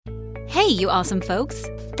Hey, you awesome folks.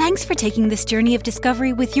 Thanks for taking this journey of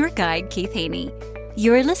discovery with your guide, Keith Haney.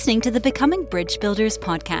 You're listening to the Becoming Bridge Builders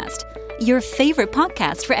podcast, your favorite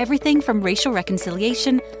podcast for everything from racial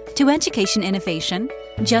reconciliation to education innovation,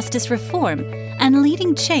 justice reform, and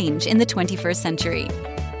leading change in the 21st century.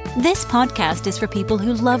 This podcast is for people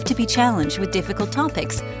who love to be challenged with difficult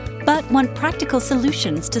topics, but want practical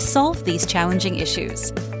solutions to solve these challenging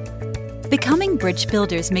issues. Becoming Bridge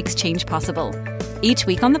Builders makes change possible. Each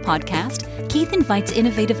week on the podcast, Keith invites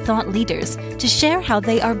innovative thought leaders to share how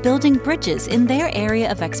they are building bridges in their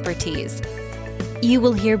area of expertise. You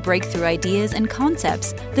will hear breakthrough ideas and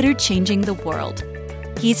concepts that are changing the world.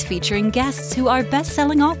 He's featuring guests who are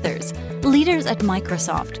best-selling authors, leaders at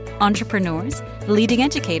Microsoft, entrepreneurs, leading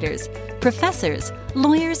educators, professors,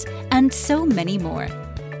 lawyers, and so many more.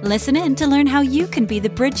 Listen in to learn how you can be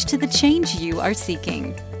the bridge to the change you are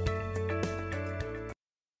seeking.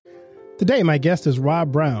 Today, my guest is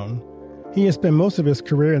Rob Brown. He has spent most of his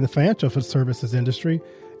career in the financial services industry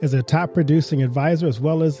as a top producing advisor as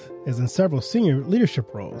well as in several senior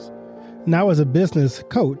leadership roles. Now as a business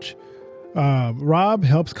coach, Rob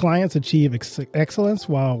helps clients achieve excellence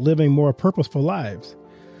while living more purposeful lives.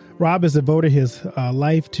 Rob has devoted his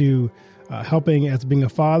life to helping as being a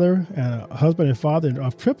father, and a husband and father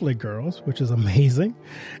of triplet girls, which is amazing,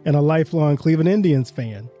 and a lifelong Cleveland Indians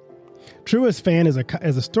fan. Truest Fan is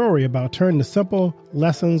a story about turning the simple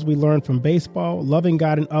lessons we learn from baseball, loving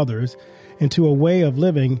God and others, into a way of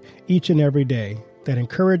living each and every day that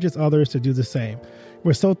encourages others to do the same.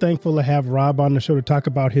 We're so thankful to have Rob on the show to talk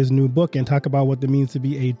about his new book and talk about what it means to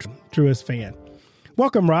be a Truest Fan.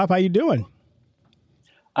 Welcome, Rob. How you doing?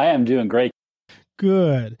 I am doing great.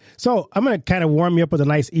 Good. So I'm going to kind of warm you up with a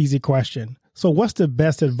nice, easy question. So what's the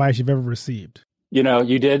best advice you've ever received? You know,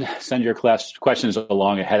 you did send your questions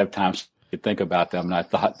along ahead of time so you could think about them. And I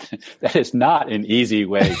thought that is not an easy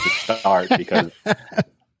way to start because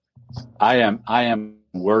I am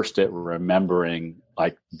worst at remembering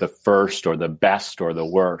like the first or the best or the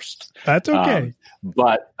worst. That's okay.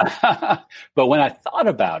 But when I thought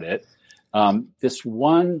about it, this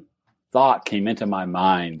one thought came into my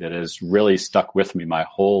mind that has really stuck with me my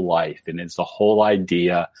whole life. And it's the whole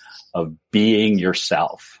idea of being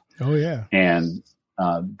yourself. Oh, yeah. And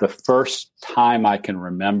the first time I can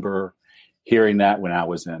remember hearing that when I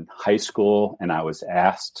was in high school and I was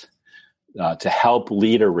asked to help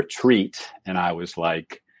lead a retreat. And I was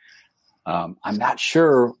like, I'm not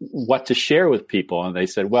sure what to share with people. And they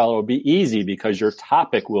said, well, it'll be easy because your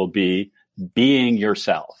topic will be being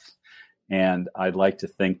yourself. And I'd like to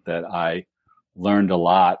think that I learned a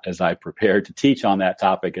lot as I prepared to teach on that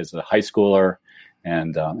topic as a high schooler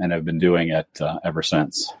and have been doing it ever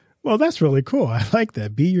since. Well, that's really cool. I like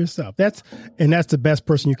that. Be yourself. That's the best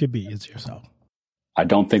person you could be is yourself. I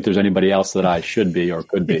don't think there's anybody else that I should be or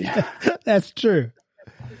could be. That's true.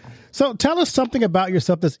 So tell us something about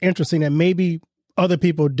yourself that's interesting that maybe other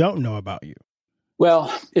people don't know about you.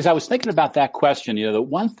 Well, as I was thinking about that question, you know, the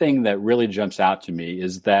one thing that really jumps out to me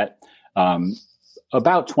is that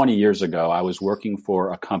about 20 years ago, I was working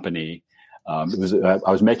for a company. I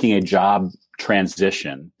was making a job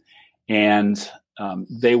transition, and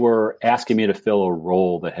they were asking me to fill a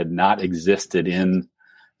role that had not existed in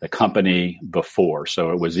the company before.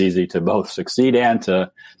 So it was easy to both succeed and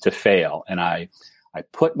to fail. And I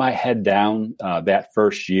put my head down that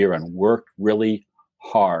first year and worked really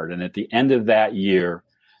hard. And at the end of that year,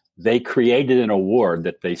 they created an award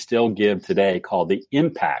that they still give today called the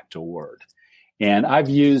Impact Award. And I've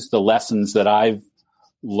used the lessons that I've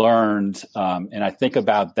learned, and I think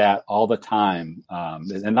about that all the time.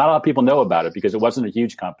 And not a lot of people know about it because it wasn't a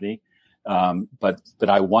huge company, but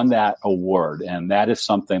I won that award. And that is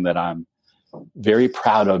something that I'm very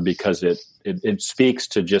proud of because it speaks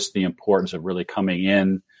to just the importance of really coming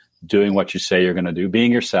in, doing what you say you're going to do,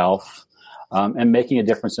 being yourself, and making a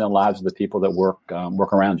difference in the lives of the people that work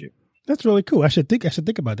around you. That's really cool. I should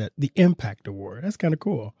think about that. The Impact Award. That's kind of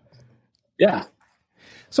cool. Yeah.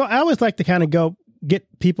 So I always like to kind of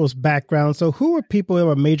get people's background. So who are people that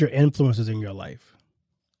were major influences in your life?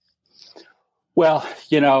 Well,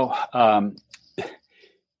 you know,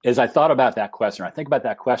 as I thought about that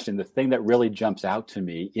question, the thing that really jumps out to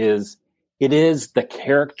me is the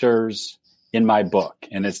characters in my book.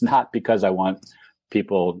 And it's not because I want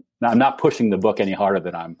people, I'm not pushing the book any harder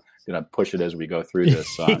than I'm going to push it as we go through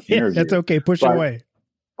this interview. That's okay. Push it away.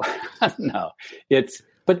 No,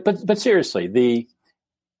 but seriously, the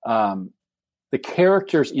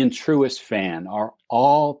characters in Truest Fan are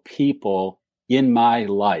all people in my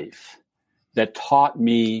life that taught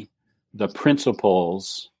me the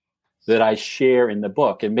principles that I share in the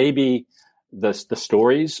book. And maybe the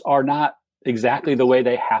stories are not exactly the way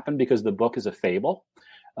they happened because the book is a fable,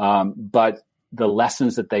 but the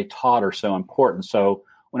lessons that they taught are so important. So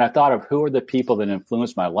when I thought of who are the people that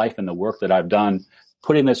influenced my life and the work that I've done,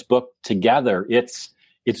 putting this book together, it's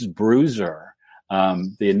Bruiser,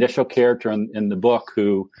 the initial character in the book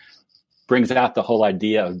who brings out the whole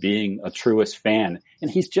idea of being a Truist fan. And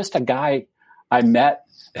he's just a guy I met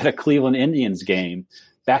at a Cleveland Indians game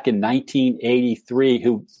back in 1983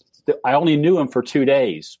 who I only knew him for 2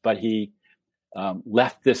 days, but he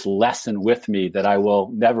left this lesson with me that I will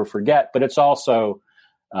never forget. But it's also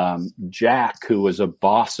Jack, who was a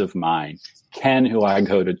boss of mine, Ken, who I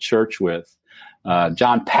go to church with,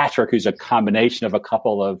 John Patrick, who's a combination of a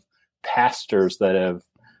couple of pastors that have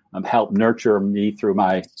helped nurture me through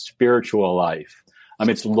my spiritual life.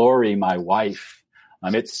 It's Lori, my wife.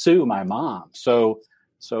 It's Sue, my mom. So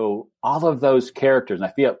all of those characters, and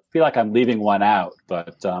I feel like I'm leaving one out,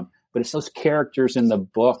 but it's those characters in the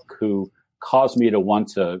book who caused me to want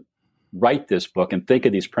to write this book and think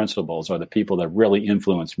of these principles are the people that really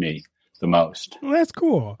influenced me the most. Well, that's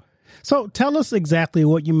cool. So tell us exactly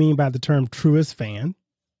what you mean by the term Truist fan.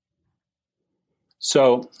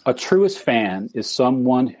 So a Truist fan is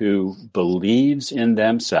someone who believes in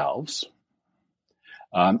themselves,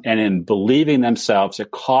 and in believing themselves,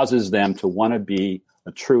 it causes them to want to be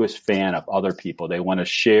a Truist fan of other people. They want to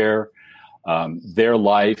share their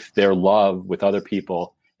life, their love with other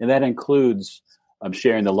people, and that includes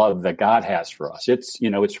sharing the love that God has for us. It's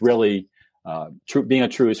really being a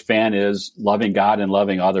Truist fan is loving God and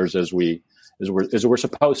loving others as we're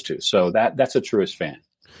supposed to. So that's a Truist fan.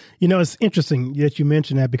 It's interesting that you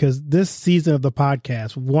mentioned that because this season of the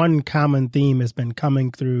podcast, one common theme has been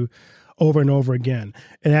coming through over and over again,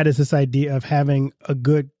 and that is this idea of having a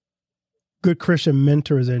good Christian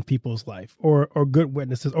mentors in people's life, or good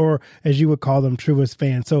witnesses, or as you would call them, Truist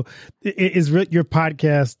fans. So your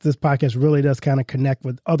podcast, this podcast really does kind of connect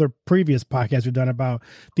with other previous podcasts we've done about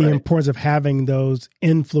the importance of having those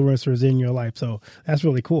influencers in your life. So that's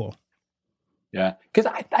really cool. Yeah,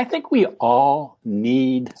 because I think we all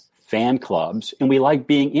need fan clubs, and we like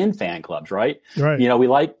being in fan clubs, right? Right. We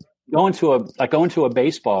like going to a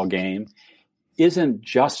baseball game isn't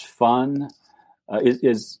just fun.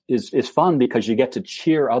 Is fun because you get to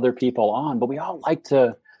cheer other people on, but we all like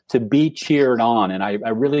to be cheered on, and I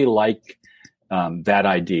really like that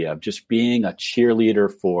idea of just being a cheerleader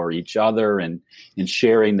for each other and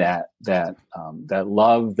sharing that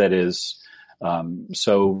love that is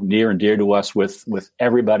so near and dear to us with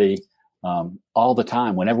everybody all the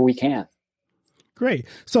time, whenever we can. Great.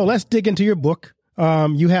 So let's dig into your book.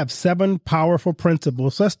 You have 7 powerful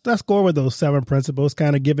principles. So let's go over those 7 principles,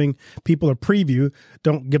 kind of giving people a preview.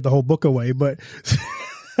 Don't give the whole book away, but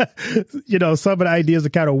some of the ideas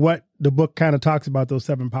of kind of what the book kind of talks about, those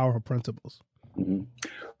 7 powerful principles. Mm-hmm.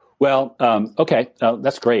 Well, okay,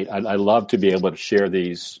 that's great. I love to be able to share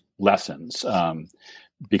these lessons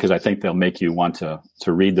because I think they'll make you want to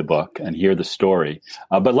read the book and hear the story.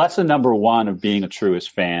 But lesson number 1 of being a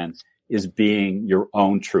Truist fan is being your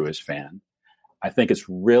own Truist fan. I think it's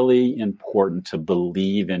really important to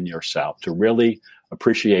believe in yourself, to really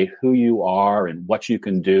appreciate who you are and what you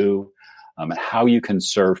can do and how you can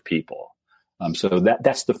serve people. So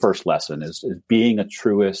that's the first lesson is being a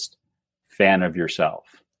Truist fan of yourself.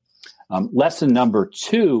 Lesson number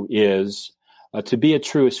 2 is to be a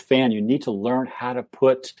Truist fan, you need to learn how to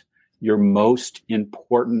put your most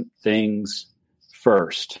important things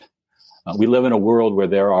first. We live in a world where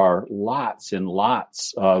there are lots and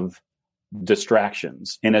lots of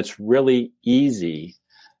distractions, and it's really easy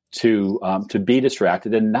to be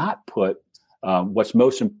distracted and not put what's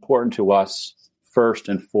most important to us first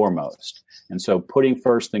and foremost. And so putting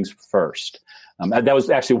first things first. That was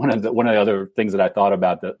actually one of the other things that I thought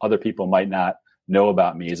about that other people might not know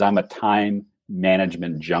about me is I'm a time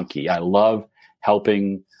management junkie. I love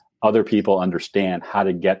helping other people understand how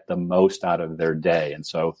to get the most out of their day. And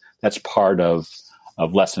so that's part of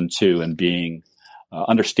lesson 2 and being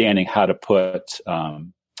understanding how to put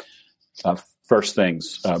first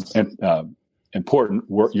things, important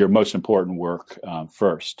work, your most important work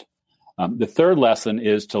first. The third lesson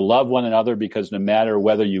is to love one another because no matter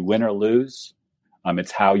whether you win or lose,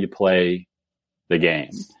 it's how you play the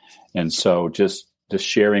game. And so just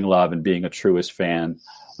sharing love and being a Truist fan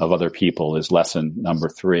of other people is lesson number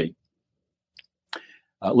 3.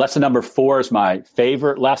 Lesson number 4 is my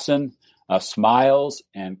favorite lesson. Smiles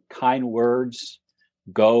and kind words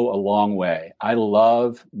go a long way. I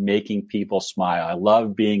love making people smile. I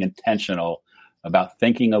love being intentional about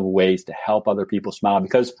thinking of ways to help other people smile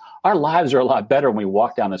because our lives are a lot better when we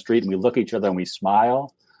walk down the street and we look at each other and we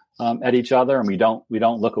smile at each other, and we don't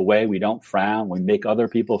look away, we don't frown, we make other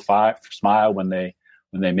people smile when they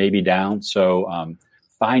may be down. So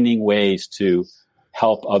finding ways to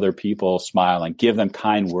help other people smile and give them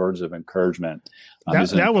kind words of encouragement.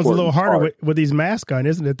 That one's a little harder with these masks on,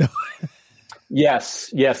 isn't it, though?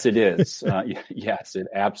 Yes, it is. Yes, it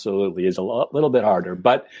absolutely is a little bit harder,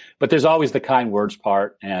 but there's always the kind words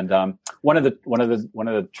part. And one of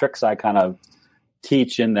the tricks I kind of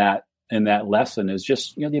teach in that lesson is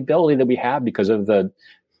just, the ability that we have because of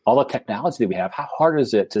all the technology that we have. How hard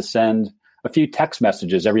is it to send a few text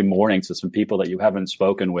messages every morning to some people that you haven't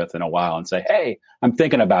spoken with in a while and say, "Hey, I'm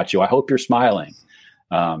thinking about you. I hope you're smiling."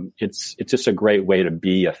 It's just a great way to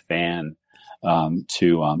be a fan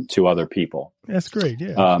to other people. That's great.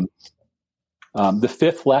 Yeah. The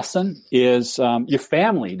fifth lesson is your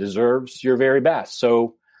family deserves your very best.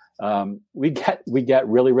 So we get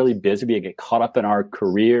really, really busy. We get caught up in our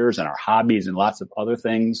careers and our hobbies and lots of other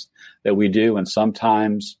things that we do, and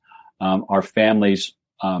sometimes our families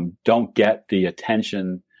don't get the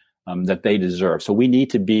attention that they deserve. So we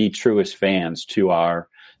need to be truest fans to our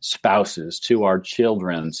spouses, to our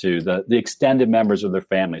children, to the extended members of their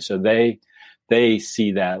family, so they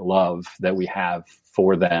see that love that we have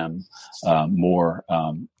for them more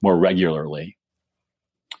regularly.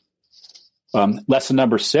 Lesson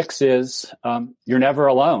number 6 is you're never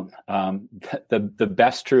alone. The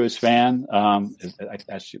best, truest fan.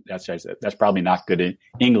 That's probably not good in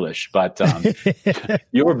English, but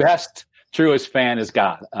your best, truest fan is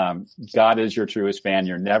God. God is your truest fan.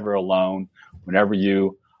 You're never alone. Whenever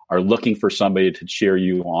you are looking for somebody to cheer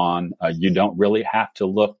you on, you don't really have to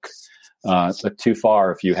look too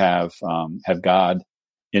far if you have God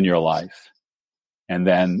in your life. And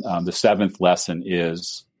then the 7th lesson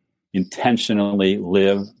is intentionally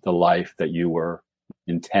live the life that you were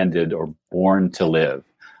intended or born to live.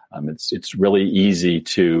 It's really easy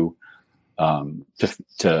to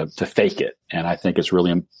fake it, and I think it's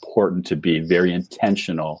really important to be very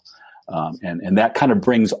intentional. And that kind of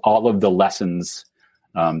brings all of the lessons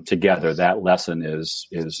together. That lesson is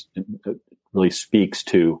really speaks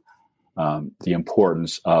to the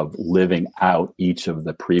importance of living out each of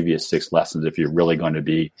the previous 6 lessons if you're really going to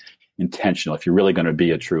be intentional, if you're really going to be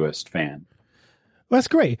a truest fan. Well, that's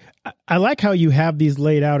great. I like how you have these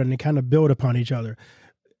laid out and they kind of build upon each other.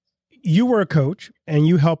 You were a coach and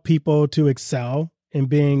you help people to excel in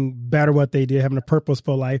being better what they did, having a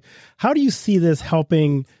purposeful life. How do you see this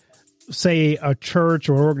helping, say, a church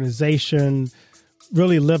or organization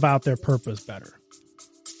really live out their purpose better?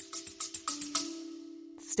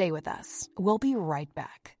 Stay with us. We'll be right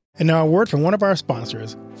back. And now a word from one of our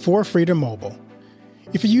sponsors, For Freedom Mobile.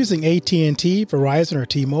 If you're using AT&T, Verizon, or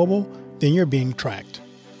T-Mobile, then you're being tracked.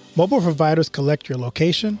 Mobile providers collect your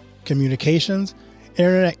location, communications,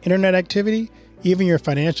 internet activity, even your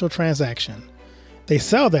financial transaction. They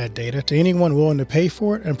sell that data to anyone willing to pay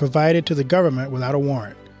for it and provide it to the government without a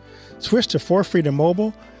warrant. Switch to For Freedom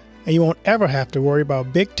Mobile, and you won't ever have to worry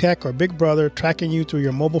about big tech or Big Brother tracking you through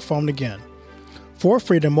your mobile phone again. For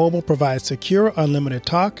Freedom Mobile provides secure, unlimited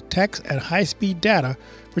talk, text, and high-speed data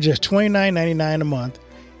for just $29.99 a month,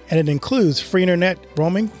 and it includes free internet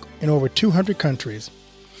roaming in over 200 countries.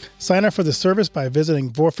 Sign up for the service by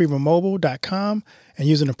visiting forfreedommobile.com and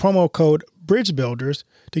using the promo code BRIDGEBUILDERS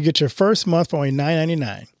to get your first month for only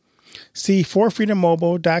 $9.99. See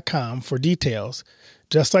forfreedommobile.com for details,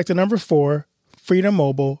 just like the number 4,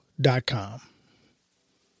 freedommobile.com.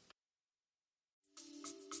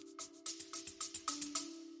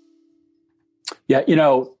 Yeah,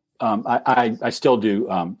 I still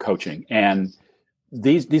do coaching, and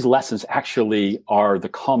these lessons actually are the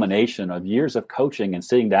culmination of years of coaching and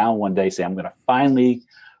sitting down one day saying, I'm going to finally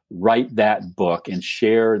write that book and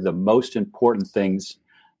share the most important things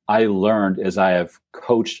I learned as I have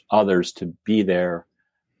coached others to be their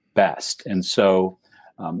best. And so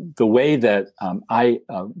the way that I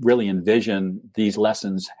really envision these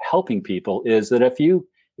lessons helping people is that if you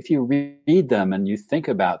read them and you think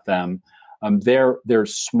about them, they're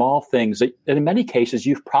small things that in many cases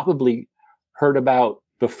you've probably heard about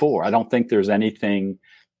before. I don't think there's anything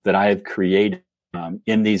that I have created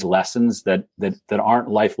in these lessons that aren't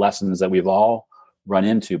life lessons that we've all run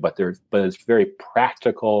into, but it's a very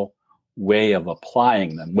practical way of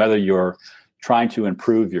applying them, whether you're trying to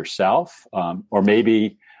improve yourself or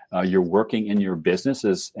maybe you're working in your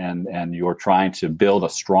businesses and you're trying to build a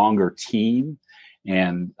stronger team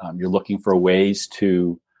and you're looking for ways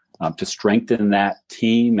to strengthen that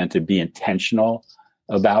team and to be intentional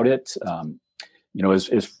about it.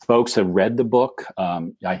 As folks have read the book,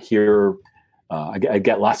 I hear, I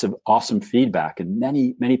get lots of awesome feedback, and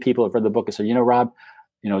many people have read the book and said, Rob,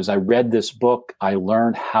 as I read this book, I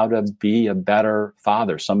learned how to be a better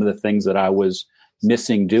father, some of the things that I was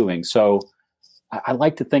missing doing. So I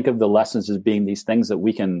like to think of the lessons as being these things that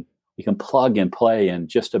we can plug and play in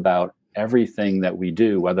just about everything that we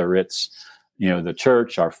do, whether it's, the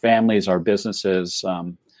church, our families, our businesses.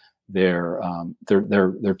 They're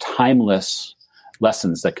timeless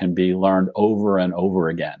lessons that can be learned over and over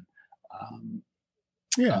again.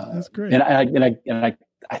 That's great. And I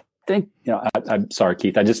think, I'm sorry,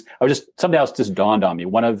 Keith. Something else just dawned on me.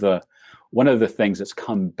 One of the things that's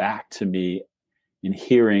come back to me in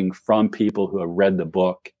hearing from people who have read the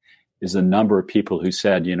book is the number of people who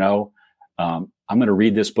said, I'm going to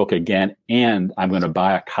read this book again, and I'm going to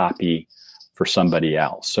buy a copy for somebody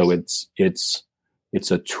else. So it's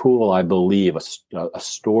a tool, I believe, a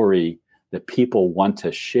story that people want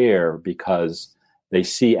to share because they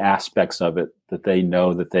see aspects of it that they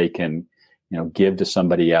know that they can, give to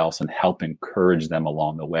somebody else and help encourage them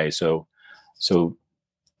along the way. So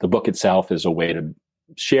the book itself is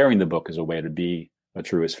sharing the book is a way to be a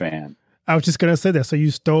Truist fan. I was just going to say that. So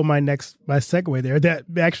you stole my segue there. That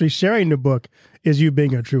actually sharing the book is you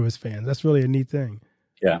being a Truist fan. That's really a neat thing.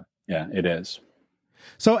 Yeah, it is.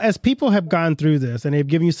 So as people have gone through this and they've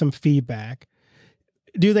given you some feedback,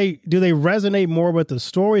 do they resonate more with the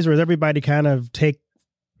stories, or does everybody kind of take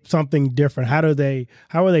something different? How are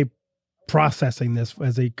they processing this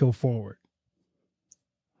as they go forward?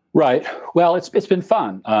 Right. Well, it's been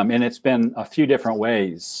fun, and it's been a few different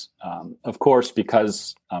ways. Of course,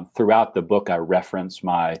 because throughout the book I reference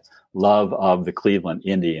my love of the Cleveland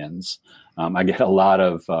Indians. I get a lot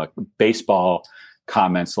of baseball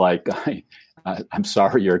comments like, I'm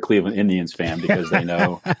sorry you're a Cleveland Indians fan, because they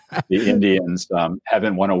know the Indians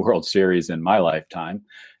haven't won a World Series in my lifetime.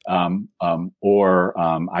 Or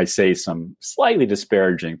I say some slightly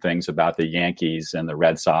disparaging things about the Yankees and the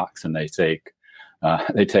Red Sox, and they take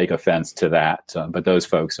offense to that. But those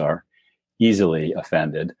folks are easily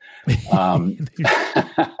offended.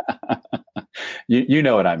 You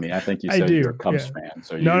know what I mean. I think you said you're a Cubs fan.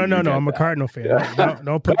 So no. I'm a Cardinal fan. Yeah.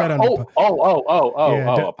 Don't put that on.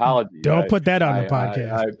 Apologies. Don't put that on the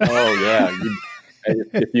podcast.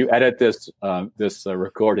 If you edit this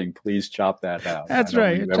recording, please chop that out. That's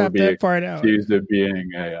right. Chop that part out. Accused of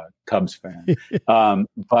being a Cubs fan.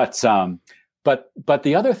 But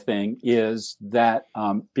the other thing is that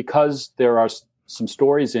because there are some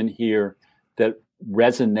stories in here that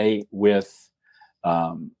resonate with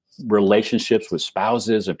relationships with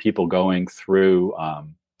spouses and people going through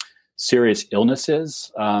serious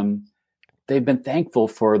illnesses, they've been thankful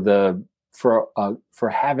for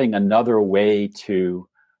having another way to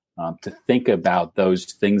think about those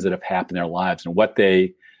things that have happened in their lives and what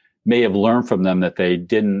they may have learned from them that they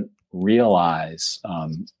didn't realize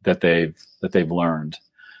that they've learned.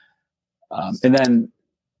 And then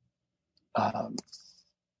I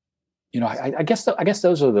guess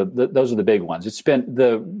those are the big ones. It's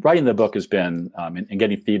been writing the book has been and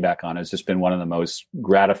getting feedback on it has just been one of the most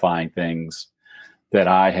gratifying things that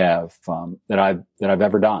I have that I've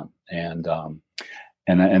ever done, and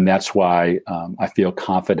that's why I feel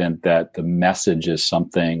confident that the message is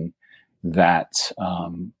something that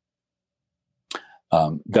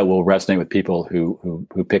that will resonate with people who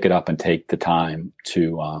pick it up and take the time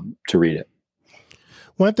to read it.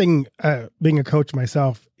 One thing, being a coach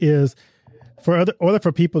myself, is for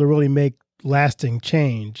people to really make lasting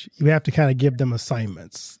change, you have to kind of give them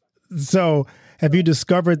assignments. So have you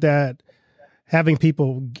discovered that having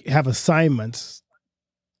people have assignments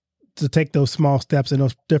to take those small steps and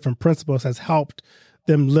those different principles has helped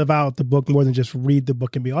them live out the book more than just read the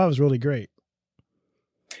book and be, oh, it was really great?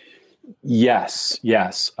 Yes.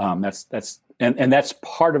 That's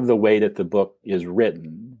part of the way that the book is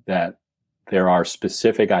written, that there are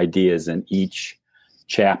specific ideas in each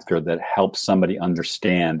chapter that help somebody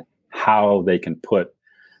understand how they can put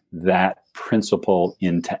that principle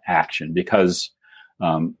into action, because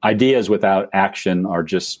ideas without action are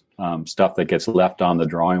just stuff that gets left on the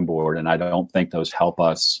drawing board. And I don't think those help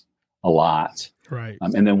us a lot. Right.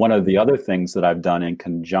 And then one of the other things that I've done in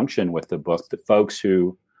conjunction with the book, that folks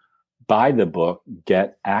who buy the book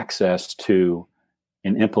get access to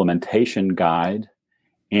an implementation guide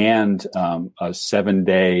and a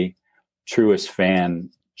 7-day Truist Fan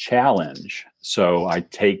challenge. So I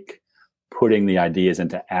take putting the ideas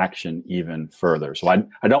into action even further. So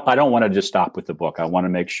I don't want to just stop with the book. I want to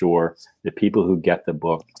make sure that people who get the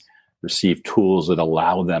book receive tools that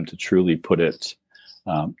allow them to truly put it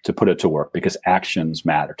to work, because actions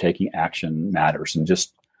matter. Taking action matters. And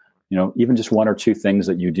just, even just one or two things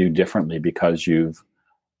that you do differently because you've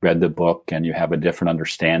read the book and you have a different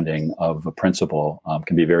understanding of a principle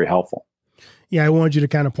can be very helpful. Yeah, I wanted you to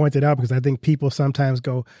kind of point it out because I think people sometimes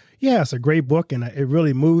go, yeah, it's a great book and it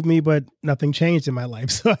really moved me, but nothing changed in my life.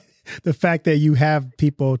 So the fact that you have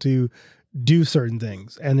people to do certain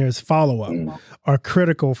things and there's follow-up are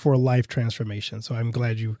critical for life transformation. So I'm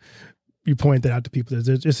glad you point that out to people.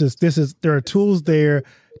 There are tools there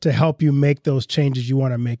to help you make those changes you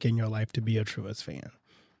want to make in your life to be a Truist fan.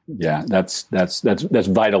 Yeah, that's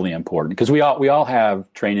vitally important because we all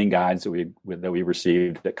have training guides that we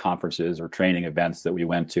received at conferences or training events that we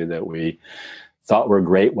went to that we thought were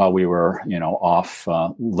great while we were off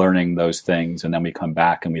learning those things, and then we come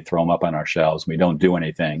back and we throw them up on our shelves. We don't do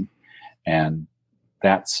anything, and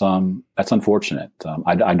that's unfortunate.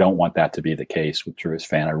 I don't want that to be the case with Truist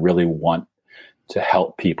Fan. I really want to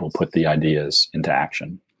help people put the ideas into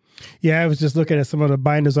action. Yeah, I was just looking at some of the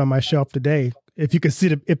binders on my shelf today. If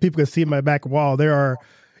people could see my back wall, there are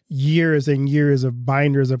years and years of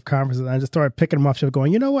binders of conferences. I just started picking them off,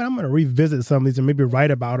 going, you know what? I'm going to revisit some of these and maybe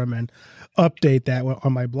write about them and update that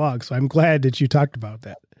on my blog. So I'm glad that you talked about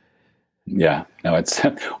that. Yeah, no,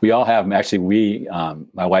 we all have them. Actually,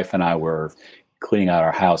 my wife and I were cleaning out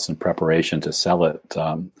our house in preparation to sell it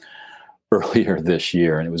earlier this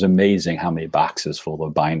year, and it was amazing how many boxes full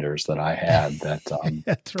of binders that I had. That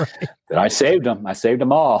that's right. That I saved them. I saved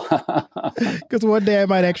them all because one day I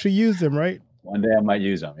might actually use them. Right. One day I might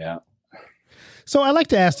use them. Yeah. So I like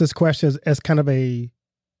to ask this question as kind of a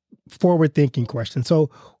forward-thinking question. So,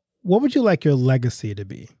 what would you like your legacy to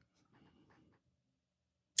be?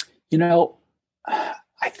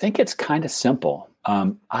 I think it's kind of simple.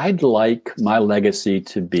 I'd like my legacy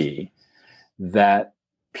to be that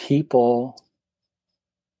people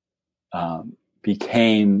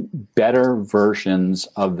became better versions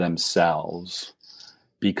of themselves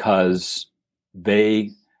because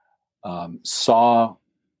they saw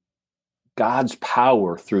God's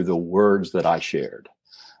power through the words that I shared.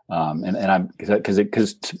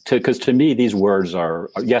 Because to me, these words are,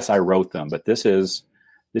 yes, I wrote them, but this is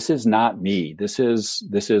not me. This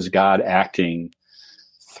is God acting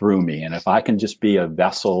through me. And if I can just be a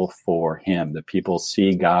vessel for him, that people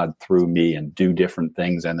see God through me and do different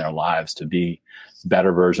things in their lives to be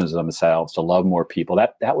better versions of themselves, to love more people,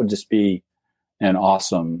 that would just be an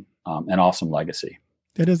awesome legacy.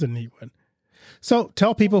 That is a neat one. So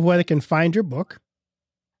tell people where they can find your book.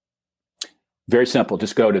 Very simple.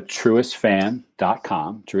 Just go to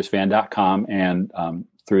truistfan.com, and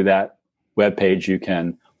through that webpage, you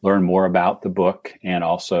can learn more about the book and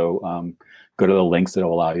also go to the links that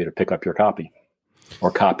will allow you to pick up your copy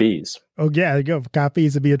or copies. Oh, yeah, there you go.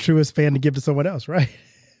 Copies to be a Truist fan to give to someone else, right?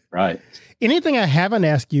 Right. Anything I haven't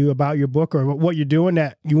asked you about your book or what you're doing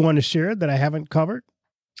that you want to share that I haven't covered?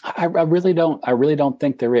 I really don't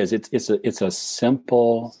think there is. It's a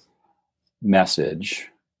simple message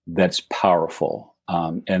that's powerful,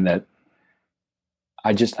 and that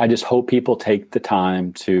I just hope people take the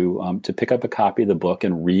time to pick up a copy of the book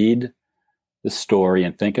and read the story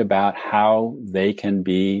and think about how they can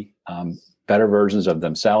be better versions of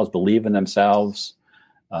themselves, believe in themselves,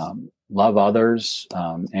 love others,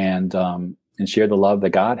 and share the love that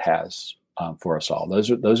God has for us all.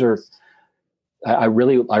 Those are. I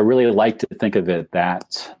really like to think of it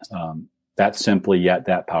that simply yet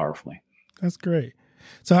that powerfully. That's great.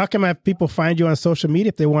 So how can people find you on social media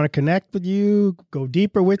if they want to connect with you, go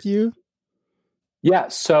deeper with you? Yeah,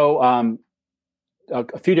 so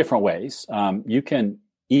a few different ways. You can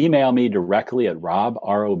email me directly at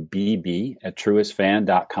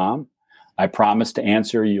robb@truistfan.com. I promise to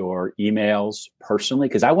answer your emails personally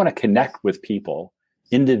because I want to connect with people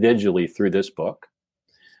individually through this book.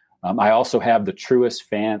 I also have the Truist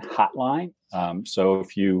Fan hotline. So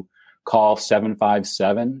if you call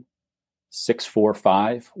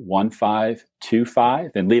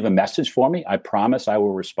 757-645-1525 and leave a message for me, I promise I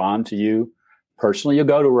will respond to you personally. You'll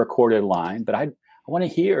go to a recorded line, but I want to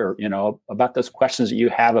hear, about those questions that you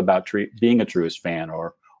have about being a Truist fan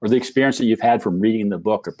or the experience that you've had from reading the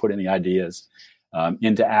book or putting the ideas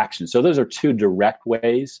into action. So those are two direct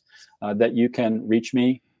ways that you can reach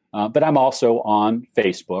me. But I'm also on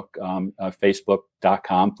Facebook,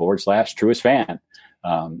 facebook.com/Truist Fan.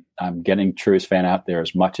 I'm getting Truist Fan out there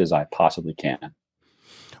as much as I possibly can.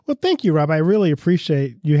 Well, thank you, Robb. I really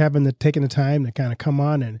appreciate you taking the time to kind of come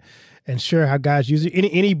on and share how God's using it.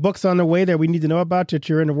 Any books on the way that we need to know about that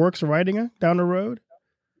you're in the works of writing down the road?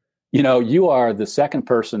 You are the second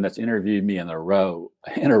person that's interviewed me in a row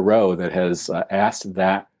that has asked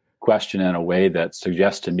that question in a way that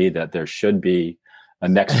suggests to me that there should be a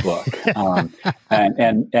next book.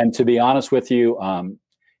 And to be honest with you,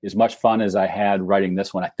 as much fun as I had writing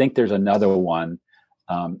this one, I think there's another one,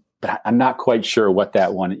 but I'm not quite sure what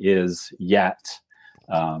that one is yet.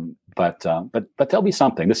 But there'll be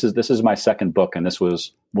something. This is my second book, and this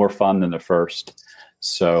was more fun than the first.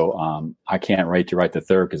 So I can't wait to write the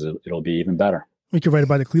third because it'll be even better. We could write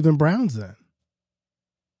about the Cleveland Browns then.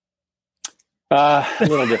 A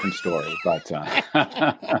little different story, but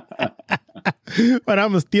but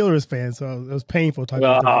I'm a Steelers fan, so it was painful talking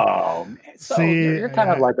about that. Man. So you're kind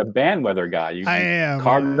of like a band weather guy. I am.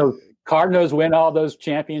 Cardinals win all those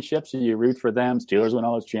championships, and you root for them. Steelers win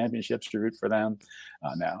all those championships, you root for them.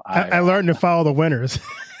 No, I learned to follow the winners.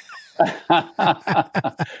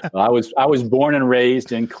 I was born and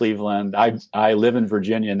raised in Cleveland. I live in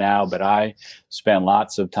Virginia now, but I spend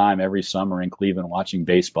lots of time every summer in Cleveland watching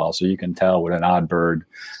baseball. So you can tell what an odd bird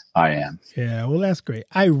I am. Yeah, well, that's great.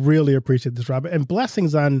 I really appreciate this, Robert, and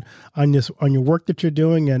blessings on your work that you're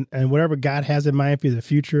doing and whatever God has in mind for the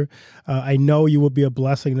future. I know you will be a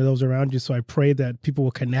blessing to those around you. So I pray that people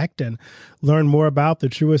will connect and learn more about the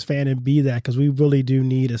Truist Fan and be that, because we really do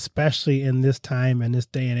need, especially in this time and this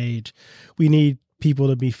day and age, we need people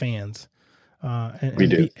to be fans. We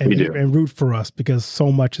do. And root for us, because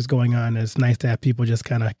so much is going on. And it's nice to have people just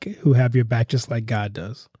kind of who have your back, just like God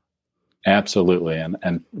does. Absolutely.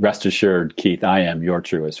 And rest assured, Keith, I am your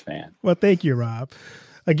Truist fan. Well, thank you, Rob.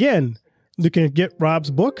 Again, you can get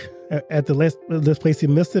Rob's book at this place you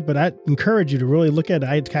missed it, but I encourage you to really look at it.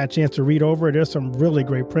 I got a chance to read over it. There's some really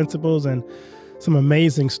great principles and some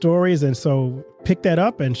amazing stories. And so pick that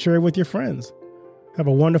up and share it with your friends. Have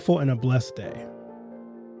a wonderful and a blessed day.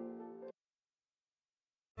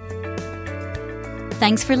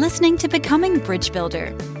 Thanks for listening to Becoming Bridge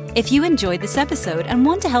Builder. If you enjoyed this episode and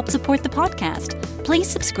want to help support the podcast, please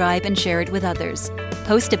subscribe and share it with others.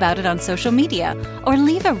 Post about it on social media or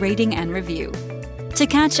leave a rating and review. To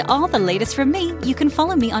catch all the latest from me, you can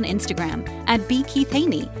follow me on Instagram at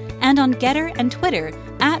 @BKeithHaney and on Getter and Twitter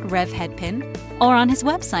 @RevHeadpin or on his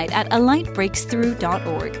website at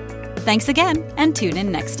alightbreaksthrough.org. Thanks again, and tune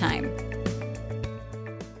in next time.